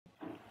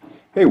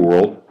Hey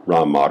world,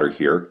 Ron Motter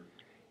here.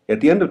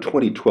 At the end of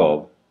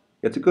 2012,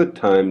 it's a good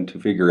time to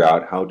figure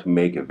out how to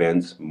make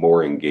events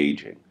more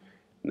engaging.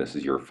 And this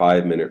is your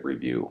 5-minute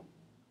review.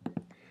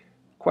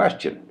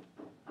 Question: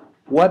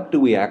 what do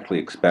we actually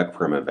expect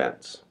from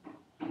events?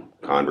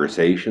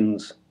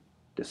 Conversations,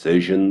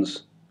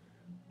 decisions,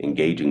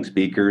 engaging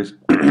speakers,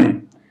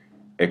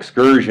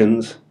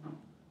 excursions,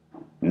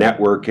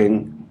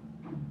 networking,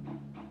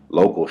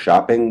 local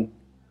shopping,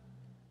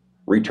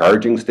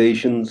 recharging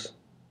stations,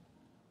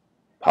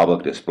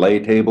 public display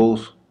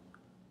tables,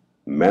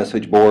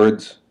 message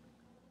boards,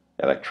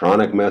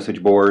 electronic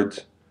message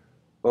boards.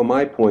 Well,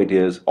 my point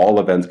is all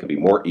events can be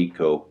more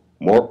eco,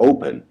 more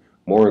open,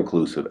 more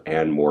inclusive,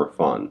 and more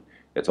fun.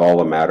 It's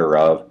all a matter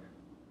of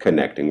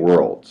connecting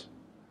worlds.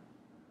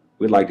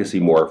 We'd like to see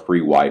more free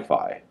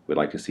Wi-Fi. We'd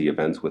like to see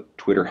events with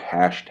Twitter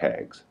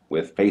hashtags,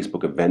 with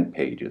Facebook event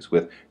pages,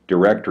 with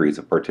directories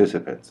of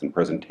participants and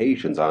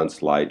presentations on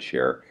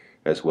SlideShare,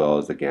 as well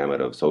as the gamut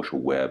of social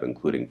web,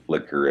 including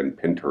Flickr and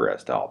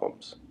Pinterest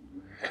albums.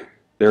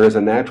 There is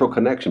a natural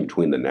connection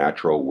between the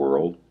natural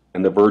world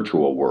and the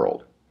virtual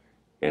world.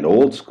 And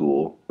old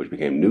school, which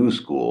became new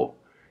school,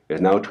 is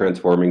now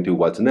transforming to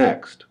what's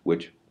next,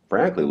 which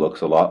frankly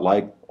looks a lot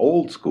like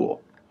old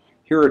school.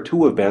 Here are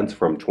two events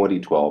from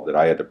 2012 that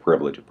I had the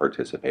privilege of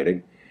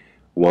participating.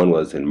 One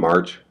was in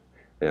March,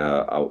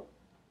 an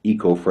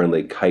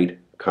eco-friendly kite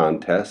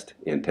contest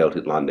in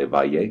Teotitlán de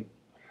Valle,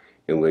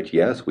 in which,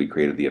 yes, we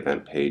created the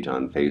event page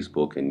on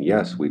Facebook, and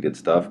yes, we did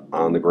stuff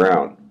on the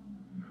ground.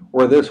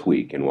 Or this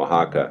week in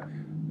Oaxaca,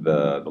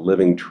 the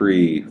Living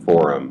Tree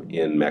Forum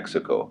in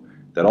Mexico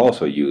that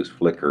also used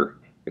Flickr,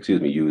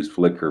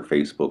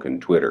 Facebook,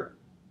 and Twitter.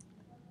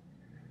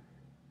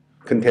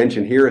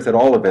 Contention here is that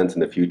all events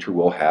in the future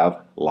will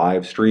have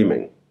live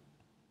streaming.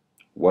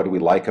 What do we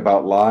like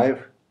about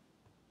live?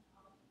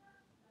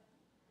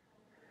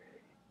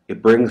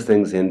 It brings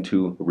things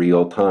into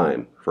real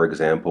time. For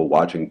example,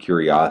 watching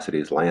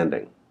Curiosity's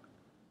landing.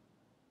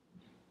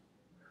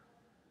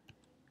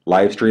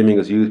 Live streaming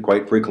is used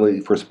quite frequently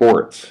for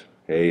sports.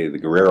 Hey, the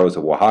Guerreros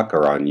of Oaxaca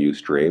are on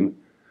Ustream,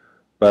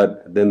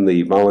 but then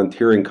the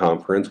volunteering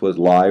conference was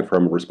live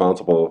from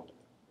Responsible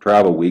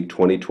Travel Week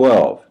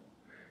 2012,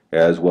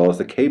 as well as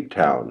the Cape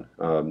Town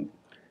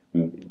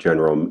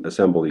General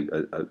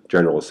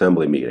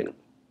Assembly meeting.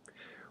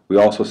 We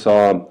also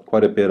saw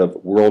quite a bit of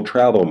World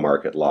Travel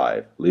Market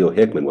live. Leo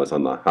Hickman was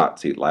on the hot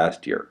seat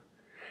last year.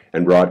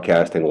 And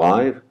broadcasting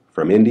live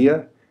from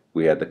India,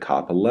 we had the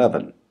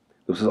COP11.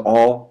 This is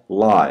all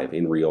live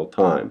in real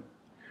time.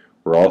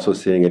 We're also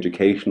seeing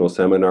educational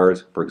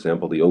seminars, for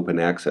example, the Open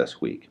Access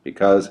Week,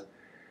 because,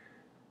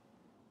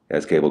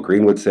 as Cable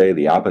Green would say,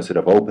 the opposite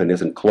of open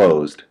isn't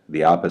closed,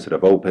 the opposite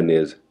of open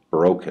is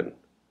broken.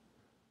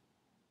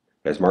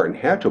 As Martin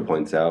Hatchell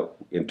points out,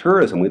 in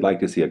tourism we'd like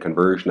to see a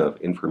conversion of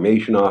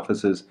information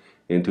offices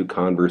into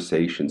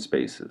conversation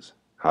spaces.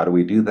 How do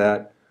we do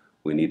that?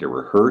 We need to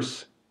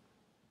rehearse,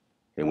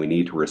 and we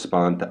need to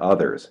respond to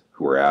others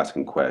who are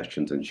asking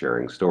questions and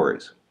sharing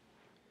stories.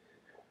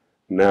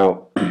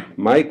 Now,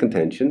 my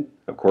contention,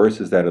 of course,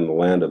 is that in the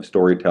land of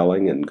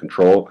storytelling and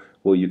control,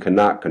 well, you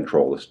cannot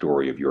control the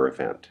story of your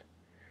event.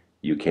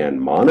 You can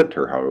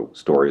monitor how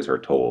stories are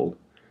told,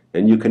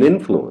 and you can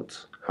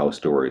influence how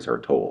stories are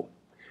told.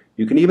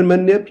 You can even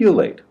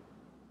manipulate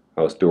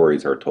how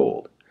stories are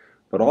told.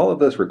 But all of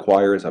this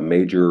requires a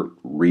major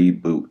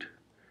reboot,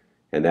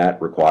 and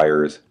that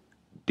requires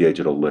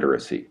digital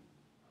literacy.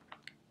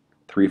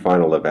 3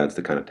 final events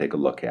to kind of take a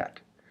look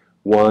at.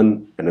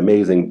 One, an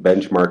amazing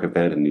benchmark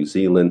event in New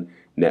Zealand,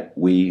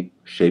 We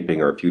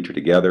Shaping Our Future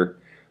Together,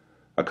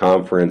 a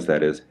conference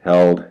that is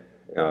held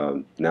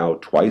now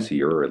twice a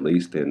year, or at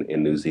least in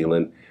New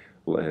Zealand,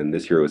 and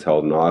this year it was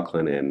held in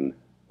Auckland and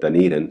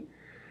Dunedin.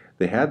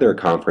 They had their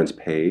conference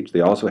page.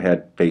 They also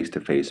had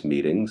face-to-face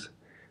meetings.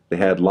 They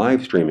had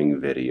live streaming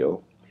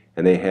video,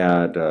 and they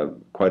had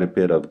quite a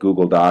bit of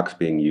Google Docs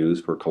being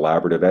used for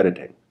collaborative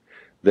editing.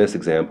 This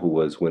example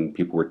was when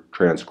people were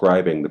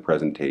transcribing the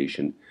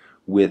presentation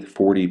with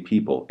 40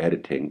 people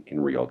editing in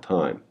real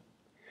time.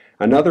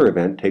 Another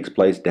event takes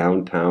place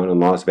downtown in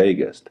Las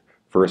Vegas,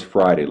 First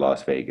Friday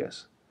Las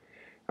Vegas.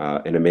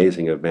 An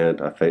amazing event,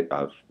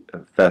 a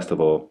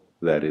festival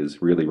that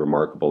is really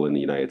remarkable in the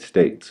United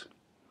States.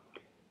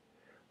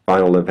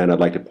 Final event I'd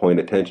like to point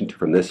attention to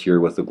from this year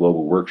was the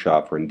Global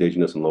Workshop for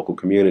Indigenous and Local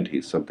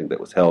Communities, something that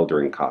was held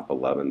during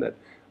COP11 that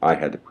I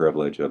had the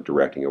privilege of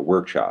directing a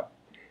workshop.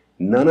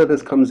 None of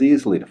this comes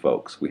easily to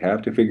folks. We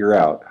have to figure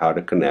out how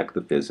to connect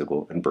the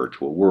physical and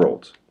virtual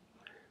worlds.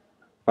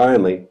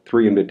 Finally,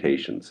 3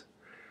 invitations.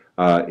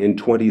 In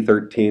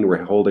 2013,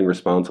 we're holding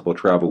Responsible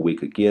Travel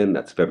Week again.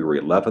 That's February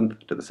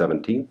 11th to the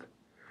 17th.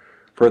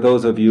 For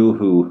those of you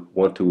who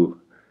want to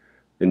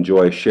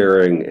enjoy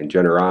sharing and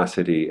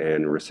generosity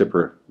and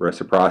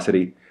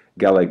reciprocity,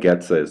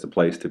 Guelaguetza is the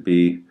place to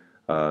be.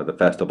 The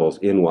festival's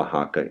in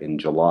Oaxaca in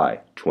July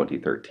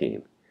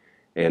 2013.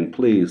 And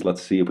please,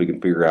 let's see if we can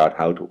figure out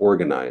how to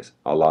organize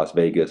a Las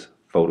Vegas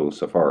photo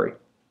safari.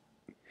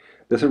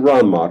 This is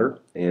Ron Motter,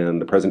 and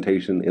the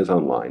presentation is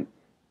online.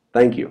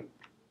 Thank you.